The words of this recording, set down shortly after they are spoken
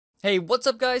Hey, what's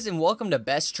up guys and welcome to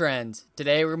Best Trends.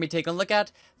 Today we're going to be taking a look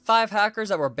at 5 hackers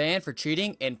that were banned for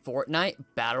cheating in Fortnite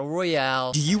Battle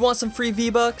Royale. Do you want some free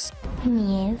V-Bucks?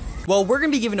 Yes. Well, we're going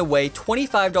to be giving away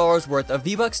 $25 worth of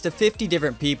V-Bucks to 50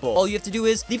 different people. All you have to do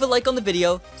is leave a like on the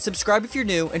video, subscribe if you're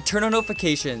new, and turn on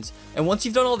notifications. And once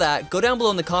you've done all that, go down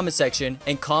below in the comment section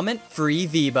and comment free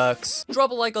V-Bucks. Drop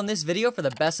a like on this video for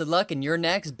the best of luck in your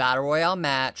next Battle Royale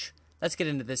match. Let's get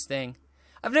into this thing.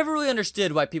 I've never really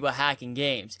understood why people hack in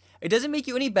games. It doesn't make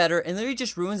you any better and literally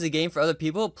just ruins the game for other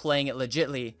people playing it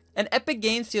legitly. And Epic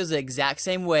Games feels the exact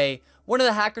same way. One of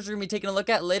the hackers we're going to be taking a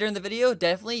look at later in the video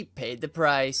definitely paid the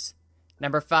price.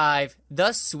 Number 5,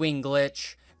 the swing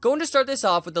glitch. Going to start this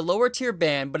off with the lower tier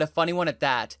ban, but a funny one at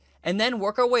that. And then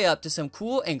work our way up to some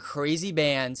cool and crazy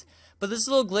bans. But this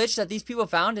little glitch that these people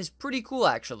found is pretty cool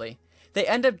actually. They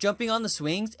end up jumping on the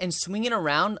swings and swinging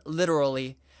around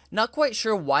literally. Not quite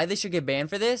sure why they should get banned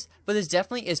for this, but this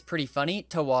definitely is pretty funny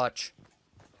to watch.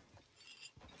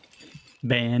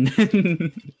 Ban.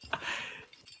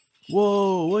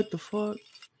 Whoa, what the fuck?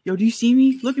 Yo, do you see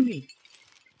me? Look at me.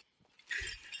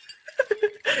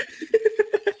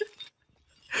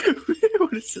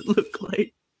 What does it look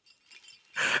like?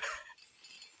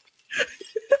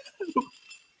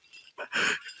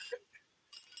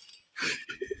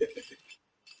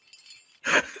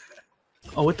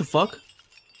 Oh, what the fuck?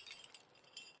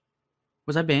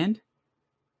 Was I banned?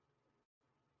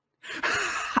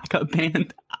 I got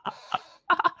banned.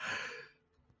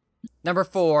 Number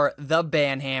 4, the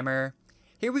ban hammer.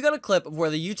 Here we got a clip of where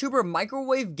the YouTuber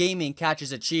Microwave Gaming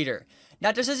catches a cheater.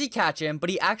 Not just does he catch him, but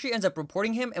he actually ends up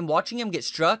reporting him and watching him get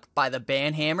struck by the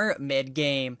ban hammer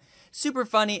mid-game. Super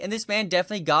funny, and this man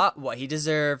definitely got what he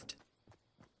deserved.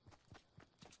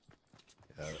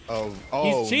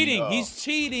 He's cheating. No. He's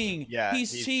cheating. Yeah,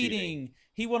 he's cheating.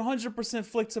 He 100%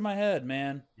 flicked to my head,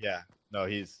 man. Yeah, no,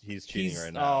 he's cheating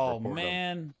right now. Oh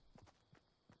man.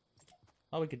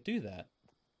 Oh, we could do that.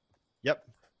 Yep.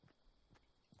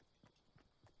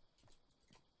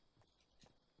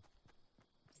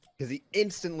 Because he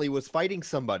instantly was fighting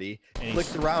somebody, And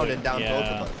flicked around and downed both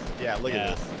yeah. of us. Yeah, look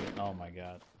at this. Oh my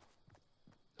god.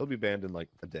 He'll be banned in like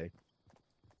a day.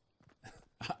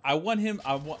 I want him.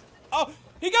 Oh,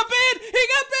 he got banned. He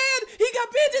got banned. He got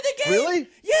banned in the game. Really?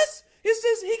 Yes. It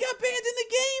says he got banned in the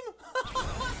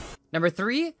game. Number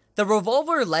 3, the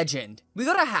revolver legend. We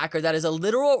got a hacker that is a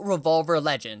literal revolver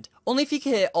legend. Only if he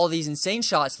can hit all these insane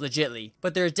shots legitly.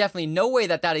 But there is definitely no way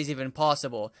that that is even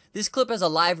possible. This clip has a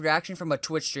live reaction from a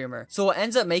Twitch streamer, so it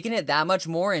ends up making it that much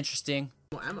more interesting.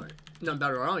 More ammo. No,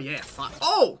 Battle Royale, yeah, fuck.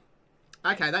 Oh!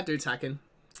 Okay, that dude's hacking.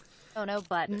 Oh no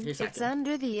button. He's It's hacking.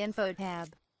 under the info tab.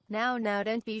 Now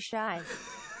don't be shy.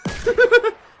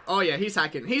 Oh yeah, he's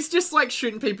hacking. He's just like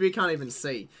shooting people you can't even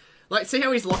see. Like, see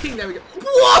how he's locking? There we go.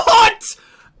 What?!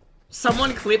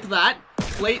 Someone clip that,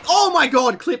 please. Oh my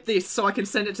god, clip this so I can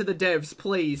send it to the devs,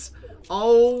 please.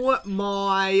 Oh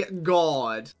my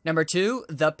god. Number 2,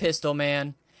 the pistol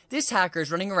man. This hacker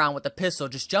is running around with a pistol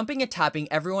just jumping and tapping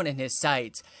everyone in his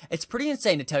sights. It's pretty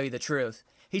insane to tell you the truth.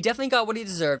 He definitely got what he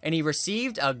deserved and he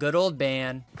received a good old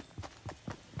ban.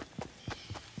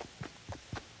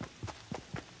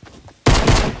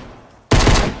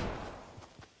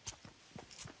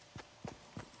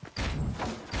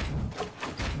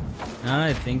 Now that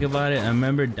I think about it, I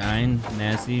remember dying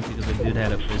nasty because the dude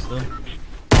had a pistol.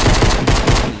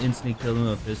 He instantly killed him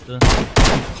with a pistol.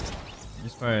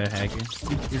 Just probably a hacker.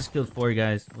 He just killed 4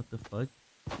 guys. What the fuck?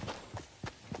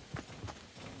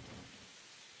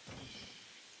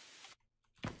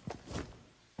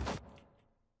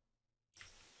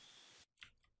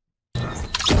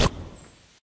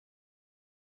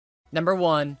 Number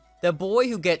 1, the boy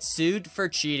who gets sued for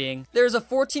cheating. There's a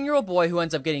 14-year-old boy who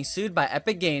ends up getting sued by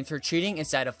Epic Games for cheating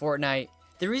inside of Fortnite.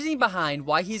 The reasoning behind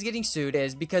why he's getting sued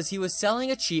is because he was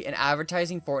selling a cheat and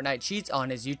advertising Fortnite cheats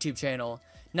on his YouTube channel.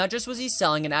 Not just was he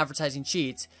selling and advertising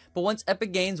cheats, but once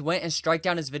Epic Games went and strike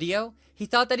down his video, he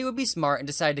thought that he would be smart and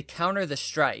decided to counter the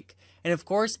strike. And of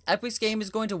course, Epic's game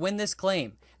is going to win this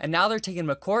claim. And now they're taking him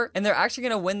to court and they're actually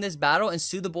going to win this battle and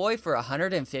sue the boy for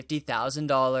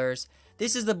 $150,000.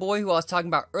 This is the boy who I was talking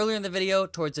about earlier in the video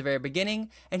towards the very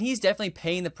beginning, and he's definitely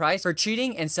paying the price for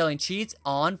cheating and selling cheats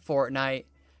on Fortnite.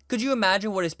 Could you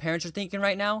imagine what his parents are thinking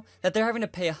right now? That they're having to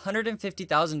pay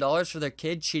 $150,000 for their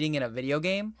kid cheating in a video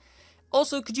game?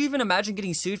 Also, could you even imagine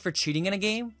getting sued for cheating in a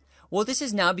game? Well, this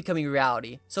is now becoming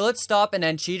reality, so let's stop and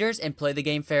end cheaters and play the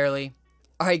game fairly.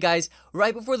 Alright guys,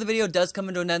 right before the video does come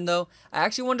into an end though, I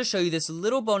actually wanted to show you this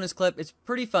little bonus clip. It's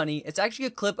pretty funny. It's actually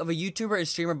a clip of a YouTuber and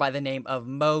streamer by the name of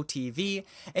MoTV,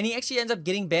 and he actually ends up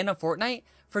getting banned on Fortnite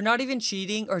for not even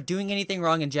cheating or doing anything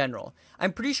wrong in general.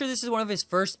 I'm pretty sure this is one of his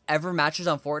first ever matches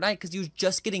on Fortnite because he was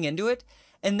just getting into it.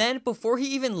 And then before he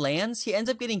even lands, he ends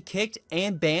up getting kicked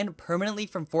and banned permanently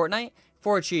from Fortnite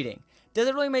for cheating.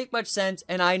 Doesn't really make much sense,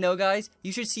 and I know, guys,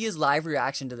 you should see his live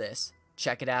reaction to this.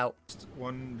 Check it out.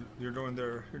 One, you're going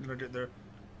there. You're gonna get there.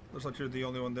 Looks like you're the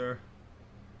only one there.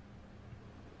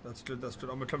 That's good. That's good.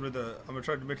 I'm gonna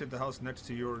try to make it the house next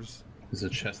to yours. There's a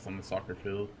chest on the soccer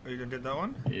field. Are you gonna get that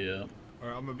one? Yeah. All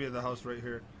right. I'm gonna be at the house right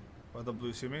here. By the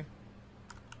blue, see me?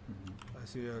 I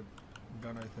see a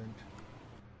gun, I think.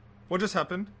 What just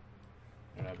happened?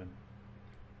 What happened?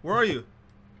 Where are you?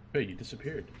 Wait, you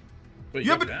disappeared. Wait,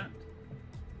 Yeah, you got but- banned.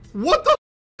 What the?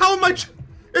 How am I?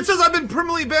 It says I've been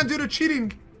permanently banned due to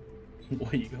cheating.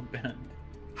 Wait, you got banned.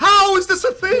 How is this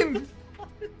a thing?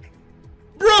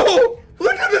 Bro,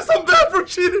 look at this. I'm banned for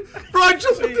cheating. Bro, I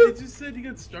just. Wait, it just said you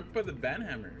got struck by the ban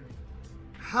hammer.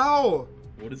 How?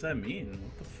 What does that mean?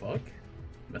 What the fuck?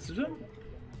 Message him?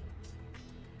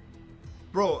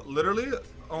 Bro, literally.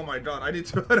 Oh my god, I need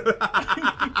to.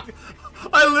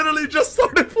 I literally just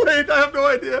started playing. I have no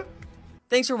idea.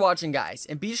 Thanks for watching, guys,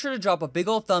 and be sure to drop a big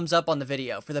ol' thumbs up on the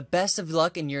video for the best of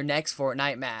luck in your next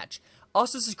Fortnite match.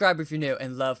 Also subscribe if you're new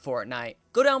and love Fortnite.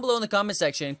 Go down below in the comment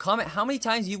section and comment how many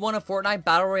times you won a Fortnite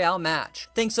Battle Royale match.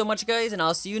 Thanks so much, guys, and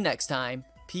I'll see you next time.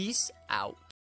 Peace out.